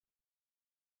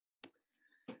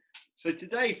So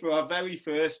today, for our very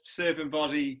first Serve and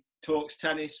Body Talks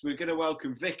Tennis, we're going to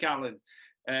welcome Vic Allen.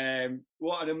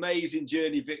 What an amazing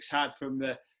journey Vic's had from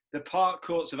the park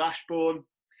courts of Ashbourne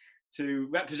to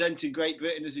representing Great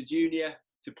Britain as a junior,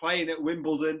 to playing at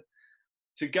Wimbledon,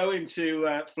 to going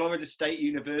to Florida State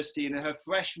University in her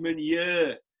freshman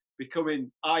year,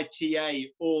 becoming ITA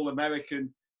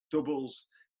All-American doubles.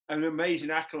 An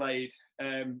amazing accolade,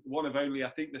 one of only,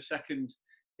 I think, the second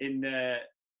in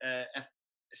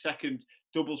second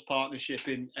doubles partnership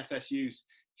in FSU's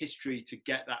history to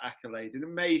get that accolade. An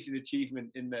amazing achievement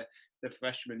in the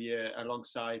freshman year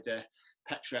alongside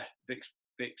Petra,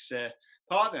 Vic's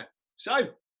partner. So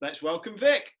let's welcome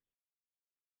Vic.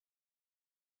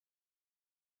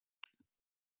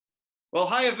 Well,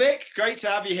 hiya Vic, great to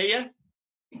have you here.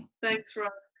 Thanks,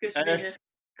 Rob. Good to be here.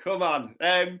 Come on.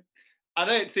 I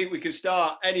don't think we can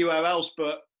start anywhere else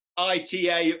but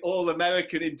ITA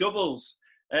All-American in doubles.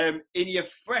 In your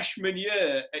freshman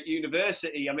year at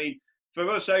university, I mean, for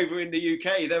us over in the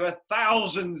UK, there are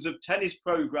thousands of tennis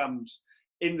programs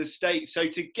in the States. So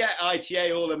to get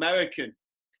ITA All-American,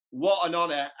 what an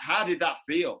honour. How did that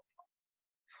feel?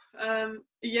 It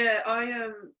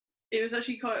was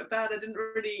actually quite bad. I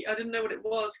didn't know what it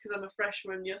was because I'm a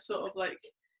freshman. You're sort of like,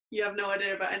 you have no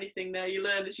idea about anything there. You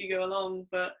learn as you go along.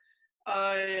 But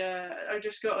I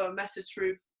just got a message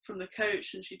through from the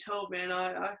coach, and she told me, and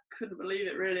I couldn't believe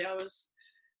it. Really, I was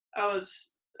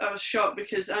shocked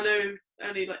because I know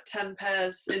only like 10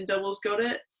 pairs in doubles got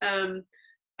it. And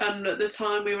at the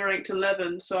time we were ranked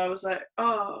 11, so I was like,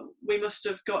 oh, we must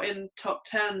have got in top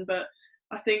 10. But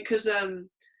I think because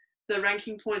the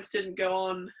ranking points didn't go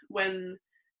on when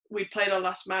we played our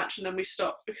last match, and then we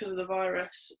stopped because of the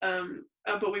virus.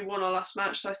 But we won our last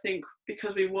match, so I think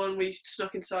because we won, we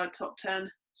snuck inside top 10.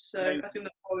 So I think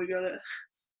that's why we got it.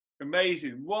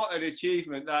 Amazing! What an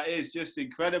achievement that is! Just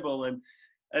incredible, and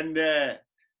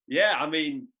yeah, I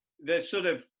mean, there's sort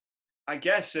of, I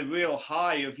guess, a real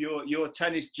high of your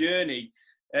tennis journey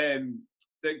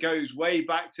that goes way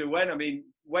back to when. I mean,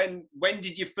 when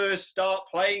did you first start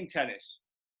playing tennis?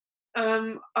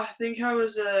 I think I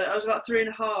was about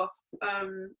 3.5.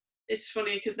 It's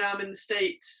funny because now I'm in the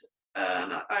States,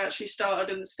 and I actually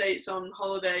started in the States on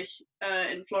holiday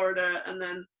in Florida, and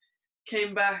then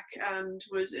came back and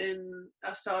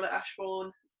I started at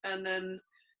Ashbourne, and then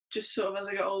just sort of as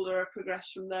I got older, I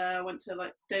progressed from there. I went to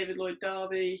like David Lloyd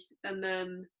Derby, and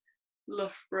then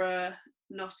Loughborough,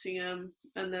 Nottingham,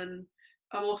 and then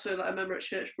I'm also like a member at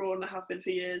Church Broad, and I have been for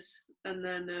years, and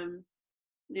then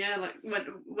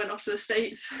went off to the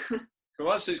States.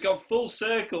 Well, so it's gone full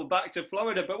circle back to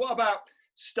Florida. But what about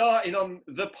starting on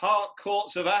the park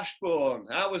courts of Ashbourne?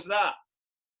 How was that?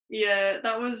 Yeah,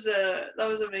 that was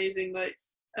amazing. Like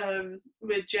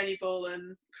with Jenny Bull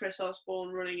and Chris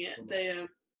Osborne running it,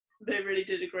 they really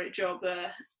did a great job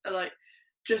there. Like,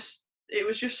 it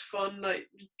was just fun. Like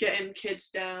getting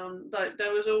kids down. Like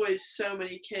there was always so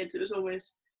many kids. It was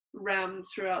always rammed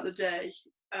throughout the day.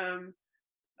 And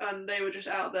they were just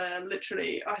out there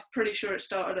literally. I'm pretty sure it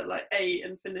started at like 8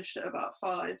 and finished at about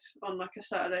 5 on like a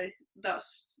Saturday.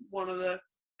 That's one of the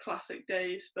classic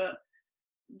days, but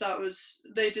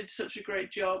they did such a great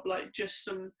job. Like just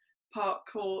some park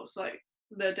courts, like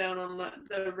they're down on like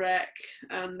the rec,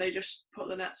 and they just put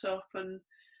the nets up, and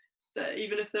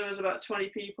even if there was about 20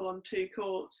 people on 2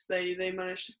 courts, they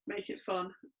managed to make it fun.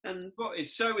 And well,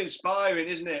 it's so inspiring,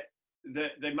 isn't it,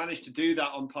 that they managed to do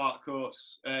that on park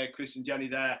courts, Chris and Jenny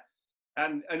there,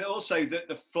 and also that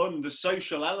the fun, the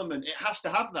social element, it has to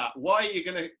have that. Why are you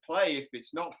going to play if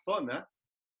it's not fun, huh?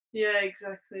 Yeah,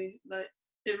 exactly. Like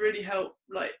it really helped,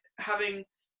 like having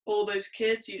all those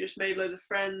kids. You just made loads of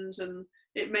friends, and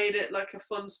it made it like a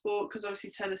fun sport, because obviously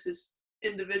tennis is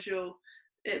individual.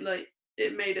 It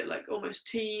made it like almost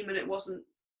team, and it wasn't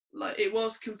like, it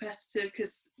was competitive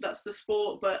because that's the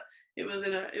sport, but it was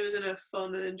in a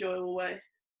fun and enjoyable way.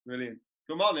 Brilliant.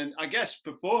 Come on, and I guess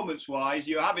performance-wise,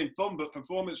 you're having fun, but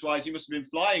performance-wise, you must have been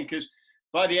flying, because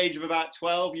by the age of about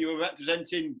 12, you were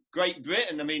representing Great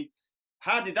Britain. I mean,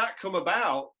 how did that come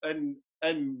about, and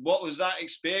what was that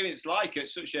experience like at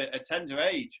such a tender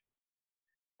age?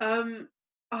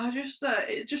 I just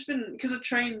it just been because I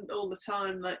trained all the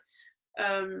time. Like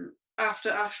after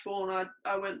Ashbourne,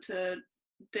 I went to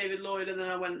David Lloyd, and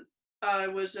then I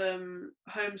was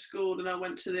homeschooled, and I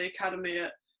went to the academy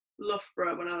at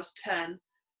Loughborough when I was 10.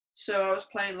 So I was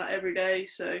playing like every day.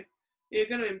 So you're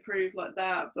going to improve like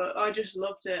that. But I just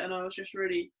loved it, and I was just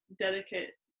really dedicated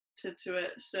to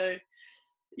it. So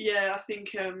yeah, I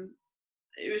think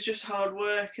it was just hard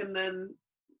work, and then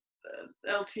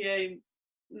LTA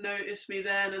noticed me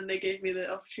then, and they gave me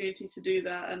the opportunity to do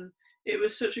that. And it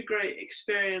was such a great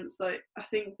experience. Like, I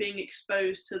think being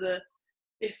exposed to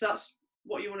if that's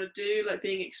what you want to do, like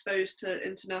being exposed to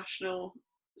international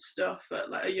stuff at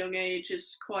like a young age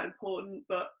is quite important,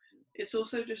 but it's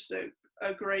also just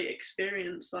a great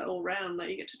experience, like all round. Like,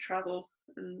 you get to travel,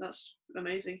 and that's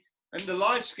amazing. And the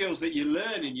life skills that you're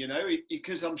learning,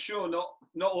 because I'm sure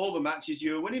not all the matches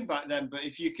you were winning back then, but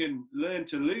if you can learn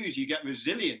to lose, you get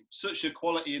resilient. Such a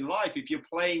quality in life. If you're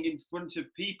playing in front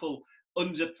of people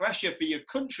under pressure for your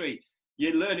country,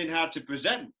 you're learning how to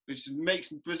present, which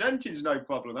makes presenting's no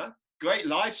problem, huh? Great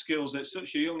life skills at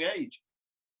such a young age.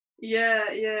 Yeah.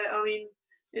 I mean,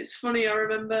 it's funny. I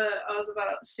remember I was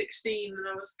about 16 and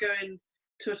I was going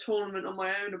to a tournament on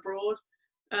my own abroad,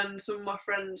 and some of my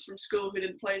friends from school who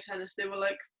didn't play tennis, they were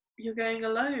like, "You're going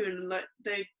alone?" And like,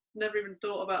 they never even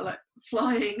thought about like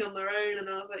flying on their own. And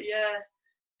I was like, "Yeah."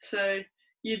 So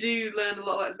you do learn a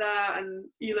lot like that, and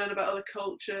you learn about other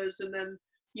cultures, and then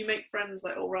you make friends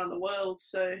like all around the world.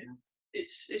 So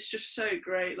it's just so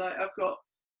great. Like, I've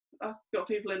got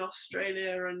people in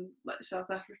Australia and like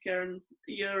South Africa and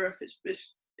Europe.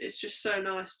 It's just so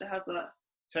nice to have that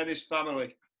tennis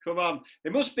family. Come on,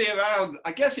 it must be around.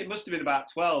 I guess it must have been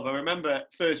about 12. I remember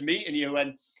first meeting you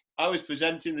when I was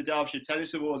presenting the Derbyshire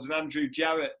Tennis Awards, and Andrew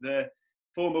Jarrett, the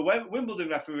former Wimbledon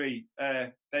referee,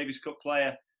 Davis Cup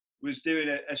player, was doing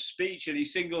a speech, and he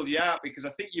singled you out because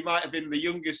I think you might have been the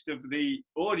youngest of the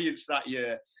audience that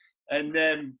year, and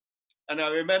I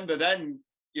remember then,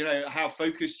 how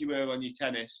focused you were on your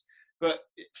tennis. But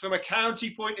from a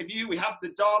county point of view, we have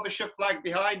the Derbyshire flag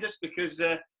behind us because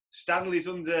Stanley's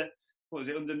under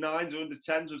 9s or under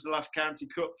 10s was the last county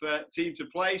cup team to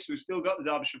play, so we've still got the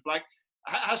Derbyshire flag.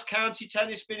 Has county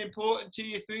tennis been important to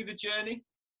you through the journey?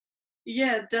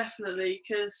 Yeah, definitely,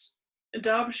 because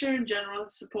Derbyshire in general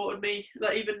has supported me.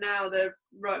 Like, even now, they're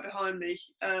right behind me.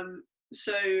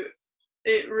 So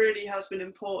it really has been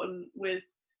important with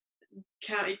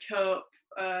county cup,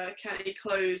 county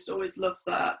closed. Always loved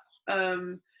that.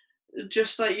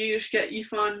 Just like you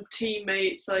find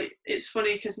teammates. Like, it's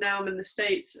funny because now I'm in the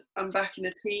States, I'm back in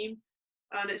a team,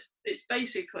 and it's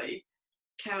basically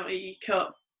county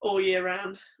cup all year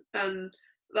round, and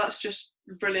that's just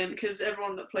brilliant because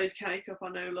everyone that plays county cup I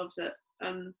know loves it,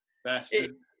 and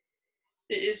it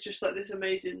is just like this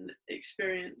amazing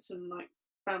experience and like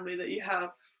family that you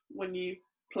have when you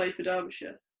play for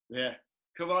Derbyshire. Yeah,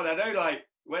 come on, I know, like,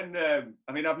 when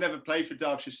I've never played for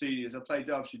Derbyshire seniors. I played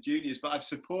Derbyshire juniors, but I've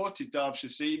supported Derbyshire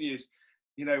seniors,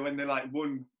 when they like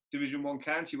won Division 1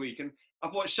 County Week, and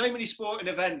I've watched so many sporting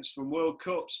events, from World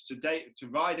Cups to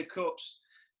Ryder Cups,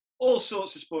 all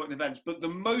sorts of sporting events. But the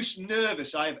most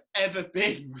nervous I have ever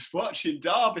been was watching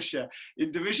Derbyshire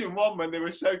in Division 1 when they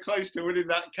were so close to winning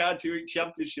that County Week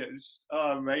championship.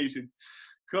 Oh, amazing!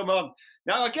 Come on.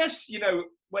 Now, I guess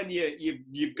when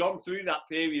you've gone through that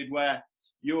period where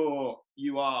you're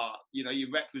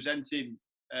representing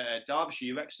Derbyshire,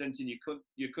 you're representing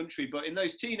your country, but in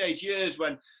those teenage years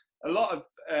when a lot of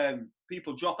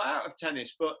people drop out of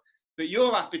tennis, but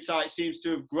your appetite seems to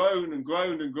have grown and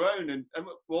grown and grown, and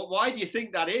why do you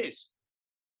think that is?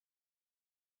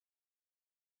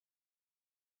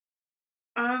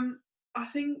 I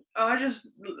think I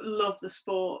just love the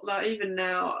sport. Like, even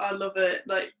now, I love it.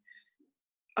 Like,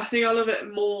 I think I love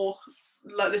it more.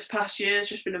 Like, this past year has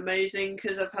just been amazing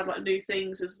because I've had like new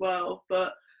things as well.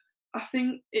 But I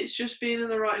think it's just being in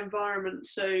the right environment,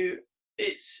 so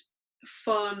it's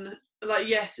fun. Like,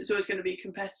 yes, it's always going to be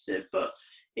competitive, but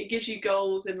it gives you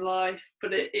goals in life.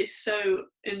 But it's so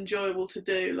enjoyable to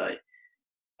do. Like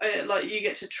you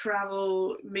get to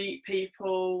travel, meet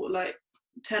people. Like,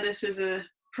 tennis is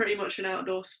pretty much an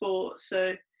outdoor sport,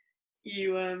 so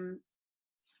you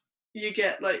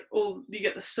get you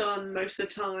get the sun most of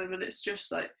the time, and it's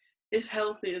just like, it's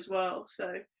healthy as well.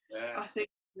 So yeah. I think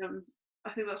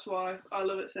that's why I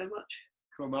love it so much.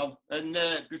 Come on. And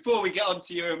before we get on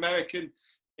to your American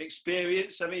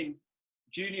experience,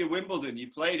 Junior Wimbledon,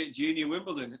 you played at Junior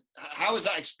Wimbledon. How was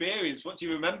that experience? What do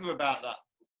you remember about that?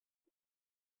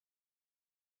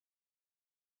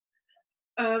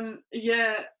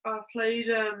 Yeah, I played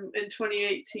in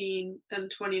 2018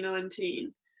 and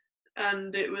 2019,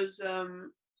 and it was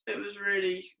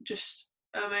really just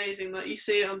amazing. Like, you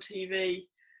see it on TV,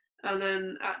 and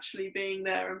then actually being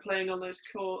there and playing on those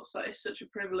courts, like, it's such a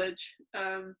privilege.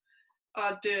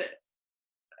 I'd do it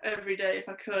every day if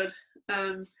I could.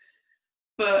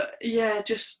 But yeah,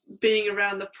 just being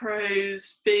around the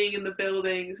pros, being in the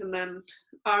buildings, and then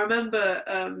I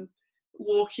remember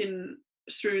walking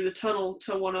through the tunnel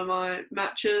to one of my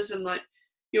matches, and like,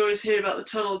 you always hear about the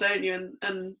tunnel, don't you?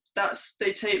 And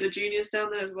they take the juniors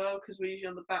down there as well, because we're usually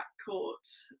on the back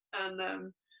courts.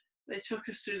 And they took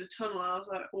us through the tunnel. I was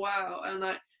like, wow. And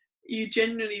like, you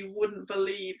genuinely wouldn't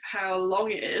believe how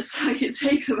long it is. Like, it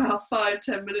takes about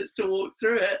 5-10 minutes to walk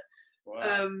through it.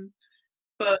 Wow.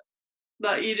 But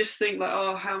like, you just think like,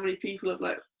 oh, how many people have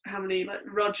like, how many like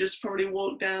Rogers probably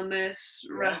walked down this,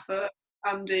 Rafa,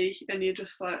 Andy, and you're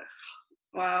just like,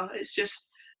 wow, it's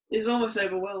almost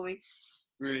overwhelming.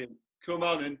 Brilliant. Come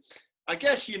on, and I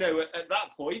guess, you know, at that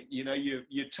point, you know,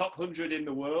 you're top 100 in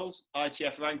the world,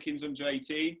 ITF rankings under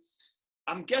 18.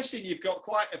 I'm guessing you've got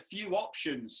quite a few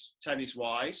options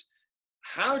tennis-wise.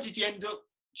 How did you end up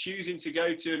choosing to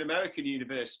go to an American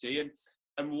university,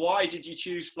 and why did you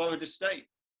choose Florida State?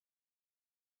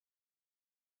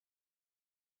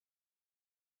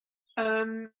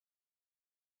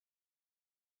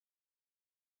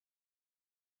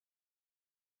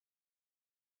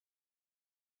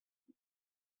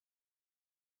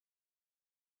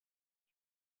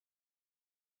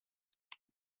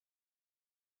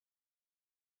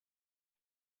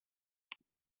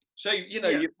 So, you know,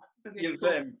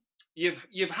 Yeah.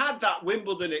 you've had that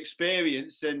Wimbledon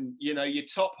experience, and you know, your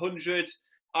top 100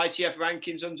 ITF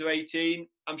rankings under 18.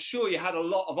 I'm sure you had a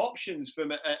lot of options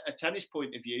from a tennis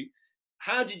point of view.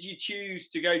 How did you choose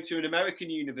to go to an American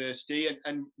university,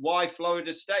 and why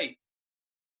Florida State?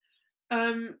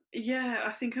 Yeah,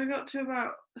 I think I got to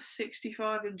about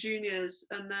 65 in juniors,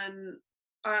 and then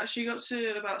I actually got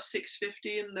to about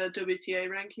 650 in the WTA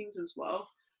rankings as well.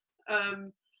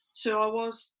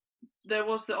 So there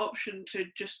was the option to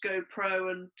just go pro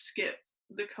and skip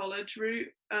the college route.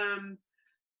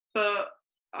 But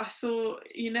I thought,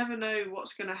 you never know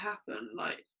what's going to happen.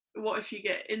 Like, what if you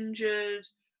get injured,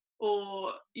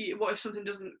 or what if something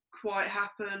doesn't quite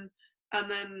happen?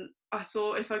 And then I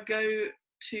thought, if I go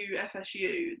to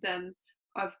FSU, then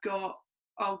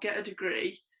I'll get a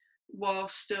degree while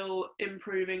still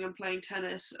improving and playing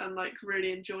tennis and like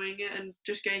really enjoying it and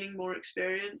just gaining more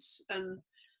experience. And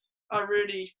I'm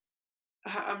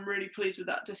really pleased with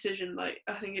that decision. Like,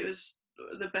 I think it was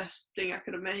the best thing I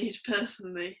could have made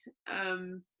personally.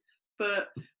 But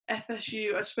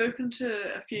FSU, I'd spoken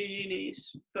to a few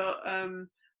unis, but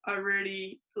I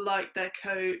really liked their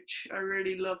coach. I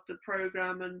really loved the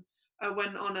program, and I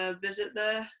went on a visit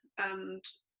there, and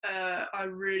I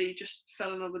really just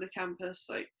fell in love with the campus.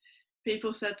 Like,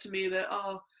 people said to me that,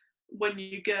 oh, when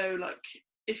you go, like,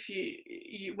 if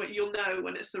you'll know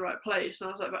when it's the right place. And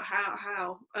I was like, but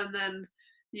how? And then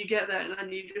you get there, and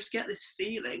then you just get this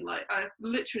feeling. Like, I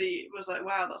literally was like,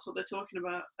 wow, that's what they're talking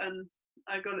about. And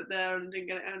I got it there and didn't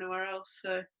get it anywhere else.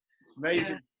 So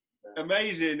Amazing, yeah.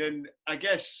 amazing. And I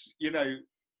guess, you know,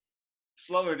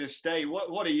 Florida State,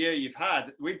 what a year you've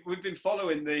had. We've been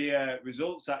following the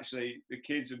results, actually, the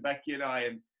kids and Becky and I,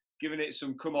 and giving it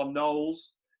some come on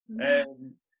Knowles.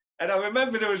 And I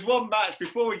remember there was one match,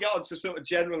 before we got on to sort of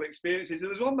general experiences, there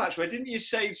was one match where didn't you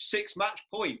save 6 match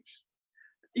points?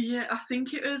 Yeah, I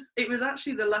think it was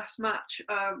actually the last match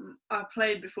I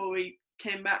played before we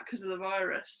came back because of the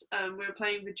virus. We were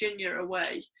playing Virginia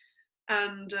away,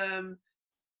 and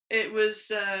it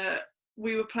was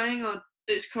we were playing on.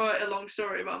 It's quite a long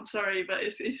story, but I'm sorry, but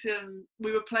it's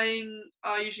we were playing.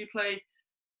 I usually play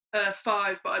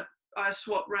 5, but I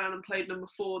swapped round and played number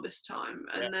 4 this time,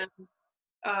 and then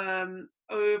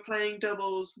we were playing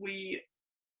doubles.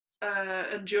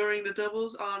 And during the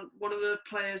doubles, one of the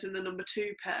players in the number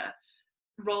 2 pair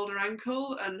rolled her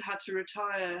ankle and had to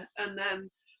retire. And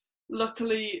then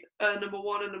luckily, number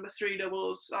 1 and number 3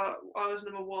 doubles, I was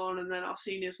number 1, and then our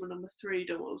seniors were number 3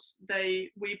 doubles.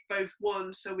 We both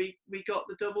won, so we got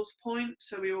the doubles point,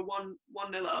 so we were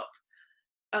 1-0 up.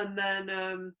 And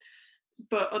then,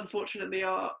 but unfortunately,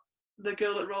 the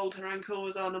girl that rolled her ankle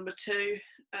was our number 2,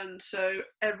 and so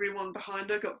everyone behind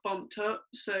her got bumped up.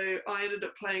 So I ended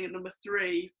up playing at number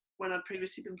 3 when I'd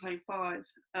previously been playing 5,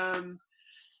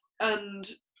 and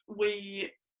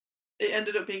it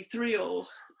ended up being 3-3,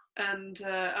 and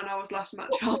I was last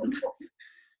match on,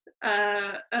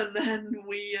 and then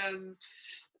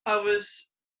it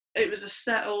was a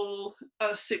settle,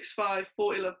 6-5,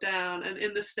 40 love down, and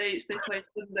in the States they play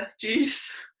sudden death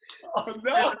juice. Oh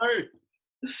no!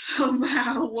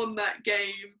 Somehow won that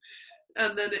game,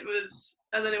 and then it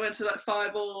went to like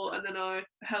 5-5, and then I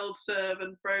held serve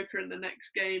and broke her in the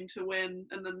next game to win,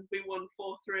 and then we won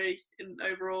 4-3 in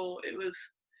overall. It was,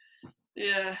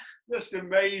 yeah, just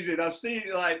amazing. I've seen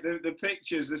like the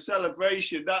pictures, the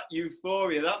celebration, that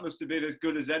euphoria. That must have been as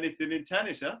good as anything in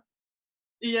tennis, huh?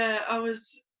 Yeah,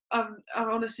 I've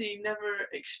honestly never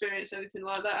experienced anything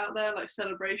like that out there, like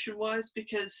celebration wise,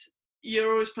 because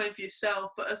you're always playing for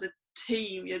yourself, but as a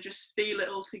team you just feel it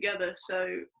all together.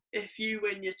 So if you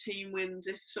win, your team wins.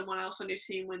 If someone else on your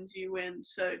team wins, you win.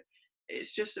 So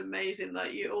it's just amazing.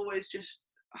 Like you're always just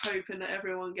hoping that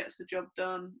everyone gets the job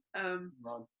done.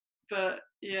 But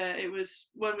yeah, it was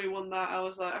when we won that, I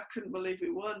was like, I couldn't believe we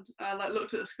won. I like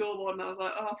looked at the scoreboard and I was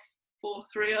like, oh,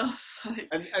 4-3 us.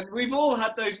 And we've all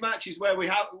had those matches where we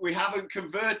haven't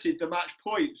converted the match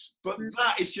points, but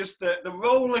that is just the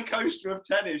roller coaster of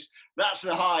tennis. That's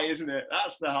the high, isn't it?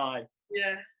 That's the high.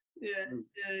 Yeah, it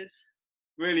is.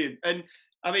 Brilliant. And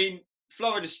I mean,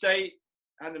 Florida State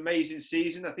had an amazing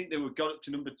season. I think they got up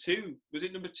to number 2. Was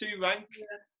it number 2 rank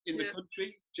in the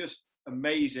country? Just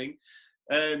amazing.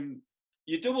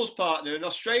 Your doubles partner, an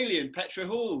Australian, Petra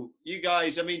Hall. You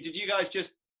guys, I mean, did you guys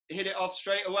just hit it off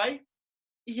straight away?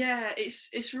 Yeah,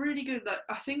 it's really good. Like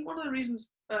I think one of the reasons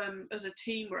as a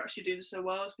team we're actually doing so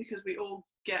well is because we all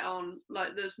get on.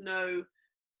 Like there's no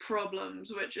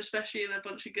problems, which especially in a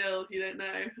bunch of girls you don't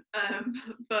know.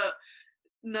 But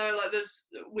no, like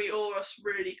we all are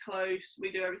really close.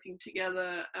 We do everything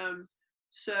together.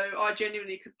 So I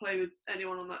genuinely could play with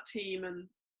anyone on that team and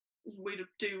we'd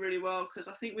do really well, because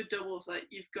I think with doubles, like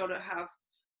you've got to have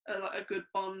a good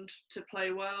bond to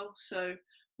play well. So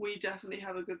we definitely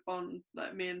have a good bond,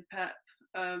 like me and Pep.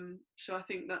 So I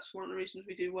think that's one of the reasons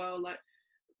we do well. Like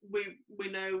we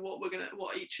know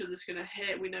what each other's gonna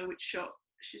hit. We know which shot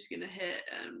she's gonna hit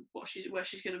and where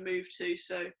she's gonna move to.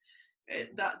 So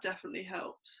that definitely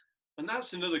helps. And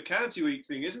that's another county week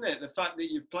thing, isn't it? The fact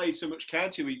that you've played so much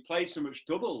county week, played so much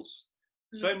doubles.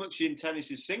 So much in tennis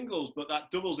is singles, but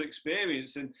that doubles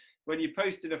experience, and when you're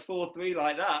posting a 4-3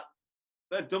 like that,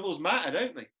 the doubles matter,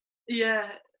 don't they? Yeah,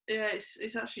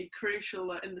 it's actually crucial.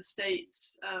 Like in the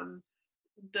States,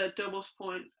 the doubles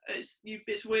point, it's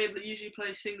weird that you usually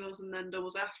play singles and then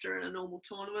doubles after in a normal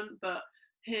tournament, but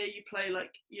here you play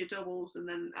like your doubles and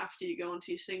then after you go on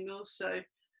to your singles. So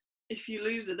if you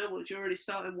lose the doubles, you're already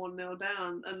starting 1-0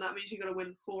 down, and that means you've got to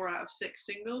win 4 out of 6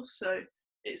 singles. So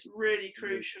it's really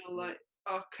crucial. Like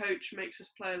our coach makes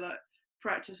us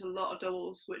practice a lot of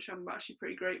doubles, which I'm actually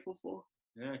pretty grateful for.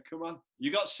 Yeah, come on.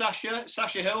 You got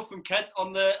Sasha Hill from Kent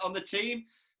on the team.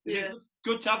 Is it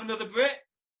good to have another Brit?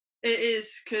 It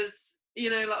is, because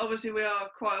like obviously we are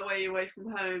quite a way away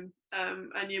from home,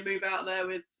 and you move out there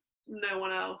with no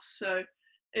one else. So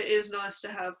it is nice to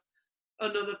have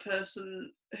another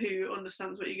person who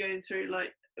understands what you're going through,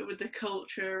 like with the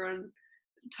culture and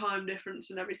time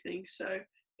difference and everything. So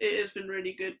it has been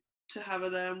really good to have her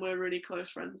there, and we're really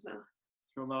close friends now.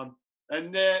 Come on.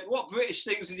 And what British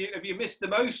things have you missed the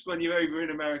most when you're over in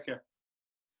America?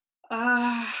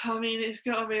 I mean, it's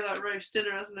got to be like roast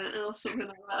dinner, hasn't it, or something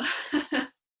like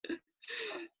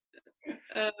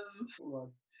that.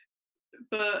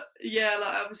 But yeah,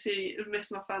 like obviously I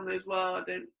miss my family as well. I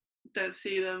don't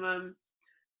see them.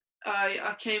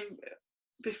 I came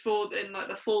before in like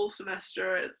the fall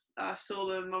semester. I saw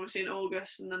them obviously in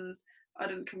August, and then I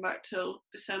didn't come back till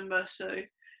December. So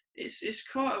it's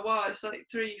quite a while. It's like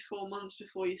 3-4 months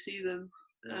before you see them.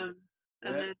 And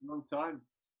then long time.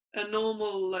 A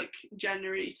normal like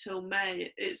January till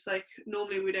May, it's like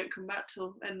normally we don't come back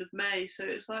till end of May, so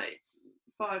it's like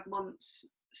 5 months.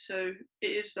 So it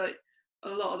is like a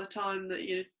lot of the time that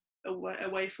you're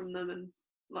away from them and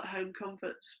like home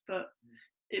comforts, but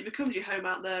it becomes your home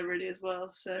out there really as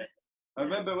well. So I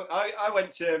remember I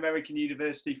went to American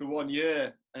University for 1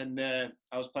 year, and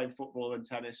I was playing football and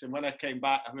tennis, and when I came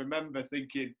back I remember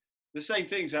thinking the same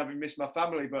things, having missed my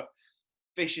family, but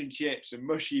fish and chips and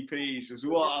mushy peas was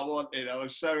what I wanted. I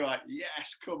was so like,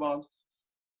 yes, come on.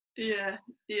 Yeah,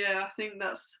 I think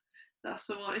that's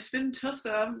the one. It's been tough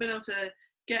though. I haven't been able to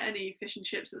get any fish and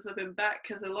chips since I've been back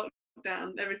because of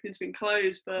lockdown. Everything's been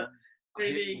closed, but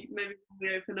maybe when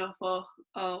we open up,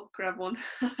 I'll grab one.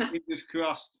 Fingers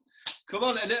crossed. Come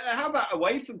on, and how about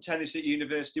away from tennis at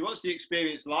university? What's the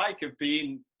experience like of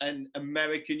being an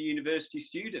American university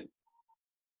student?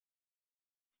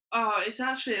 Oh, it's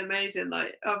actually amazing.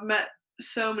 Like I've met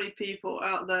so many people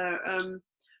out there.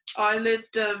 I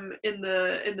lived in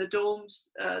the dorms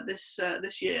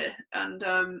this year, and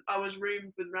I was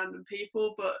roomed with random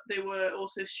people, but they were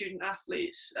also student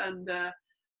athletes, and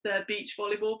they're beach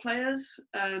volleyball players,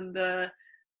 and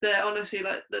they're honestly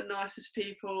like the nicest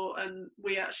people. And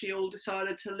we actually all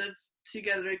decided to live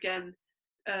together again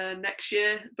next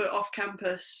year, but off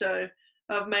campus. So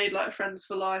I've made like friends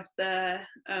for life there.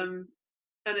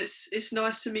 And it's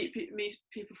nice to meet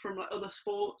people from like other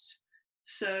sports.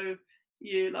 So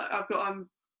I'm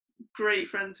great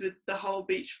friends with the whole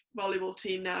beach volleyball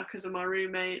team now because of my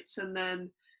roommates, and then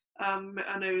I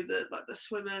know that like the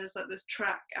swimmers, like there's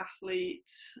track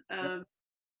athletes,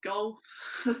 golf.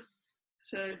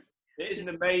 So it is an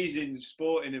amazing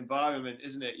sporting environment,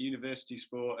 isn't it? University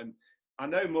sport, and I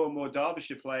know more and more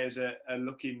Derbyshire players are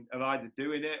either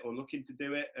doing it or looking to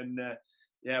do it, and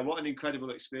yeah, what an incredible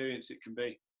experience it can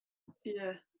be.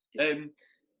 Yeah.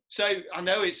 So I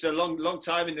know it's a long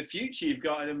time in the future. You've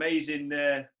got an amazing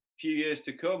few years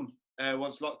to come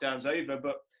once lockdown's over.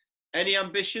 But any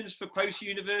ambitions for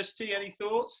post-university? Any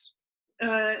thoughts?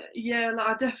 Yeah, like,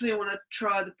 I definitely want to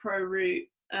try the pro route.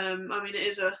 I mean, it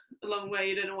is a long way.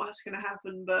 You don't know what's going to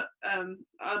happen, but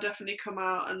I'll definitely come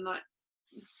out and like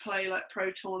play like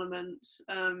pro tournaments.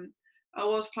 I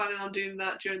was planning on doing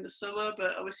that during the summer,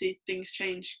 but obviously things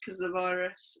changed because of the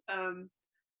virus.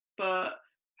 But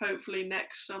hopefully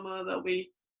next summer there'll be,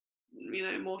 you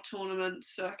know, more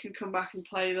tournaments so I can come back and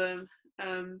play them.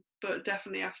 But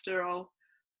definitely after I'll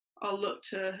look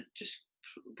to just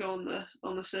go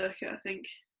on the circuit, I think.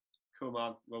 Come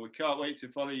on. Well, we can't wait to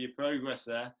follow your progress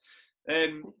there.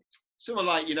 Someone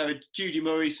like, you know, Judy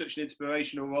Murray, such an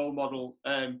inspirational role model.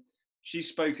 She's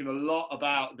spoken a lot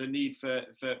about the need for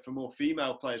more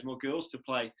female players, more girls to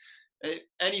play.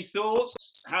 Any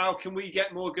thoughts? How can we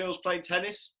get more girls playing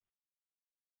tennis?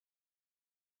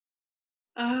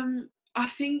 I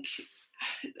think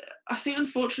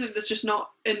unfortunately there's just not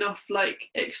enough like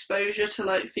exposure to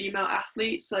like female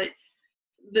athletes. Like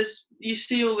you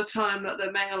see all the time that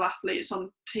they're male athletes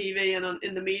on TV and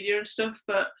in the media and stuff,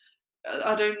 but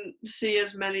I don't see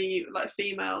as many like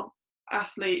female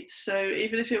athletes. So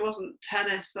even if it wasn't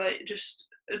tennis, like just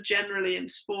generally in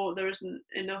sport, there isn't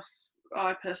enough,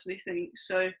 I personally think.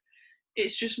 So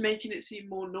it's just making it seem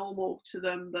more normal to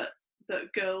them that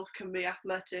girls can be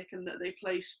athletic and that they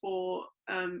play sport,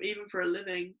 even for a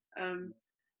living.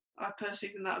 I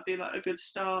personally think that would be like a good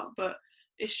start, but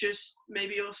it's just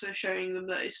maybe also showing them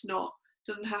that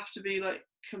doesn't have to be like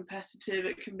competitive.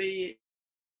 It can be.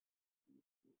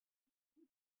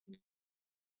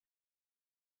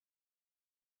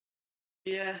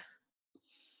 Yeah.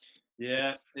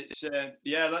 Yeah, it's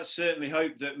let's certainly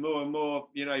hope that more and more,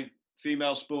 you know,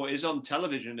 female sport is on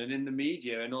television and in the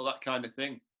media and all that kind of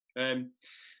thing.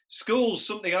 Schools,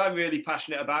 something I'm really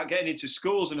passionate about, getting into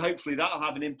schools, and hopefully that'll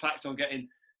have an impact on getting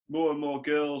more and more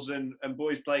girls and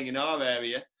boys playing in our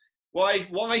area.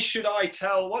 What should I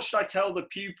tell the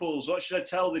pupils? What should I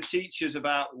tell the teachers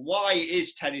about why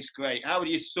is tennis great? How would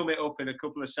you sum it up in a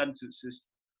couple of sentences?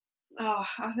 Oh,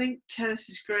 I think tennis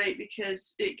is great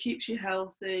because it keeps you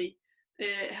healthy.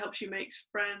 It helps you make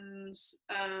friends.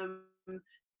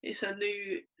 It's a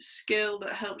new skill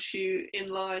that helps you in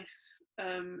life,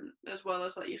 as well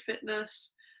as like your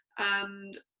fitness,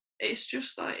 and it's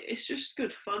just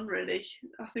good fun, really.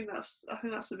 I think that's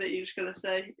the bit you're just gonna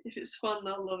say. If it's fun,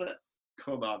 they'll love it.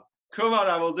 Come on,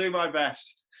 I will do my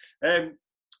best.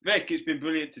 Vic, it's been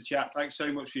brilliant to chat. Thanks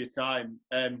so much for your time.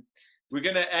 We're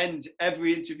going to end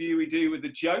every interview we do with a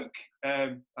joke.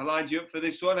 I lined you up for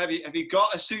this one. Have you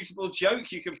got a suitable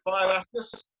joke you can fire at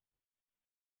us?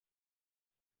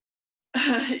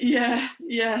 Yeah.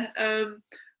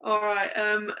 All right.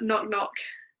 Knock knock.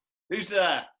 Who's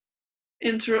there?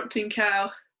 Interrupting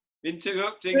cow.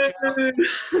 Interrupting cow.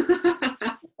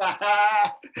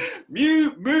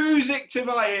 Music to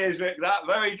my ears, Vic. That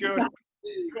very good.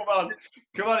 Come on.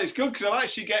 It's good because I'm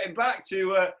actually getting back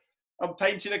to. I'm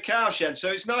painting a cowshed, so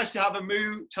it's nice to have a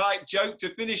moo type joke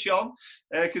to finish on,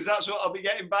 because that's what I'll be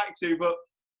getting back to. But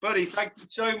buddy, thank you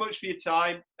so much for your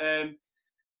time.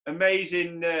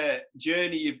 Amazing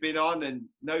journey you've been on, and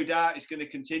no doubt it's going to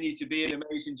continue to be an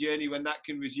amazing journey when that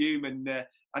can resume. And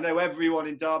I know everyone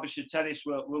in Derbyshire tennis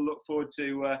will look forward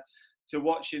to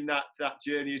watching that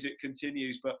journey as it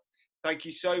continues. But thank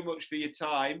you so much for your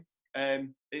time.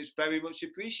 It's very much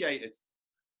appreciated.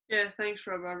 Yeah, thanks,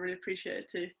 Rob. I really appreciate it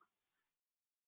too.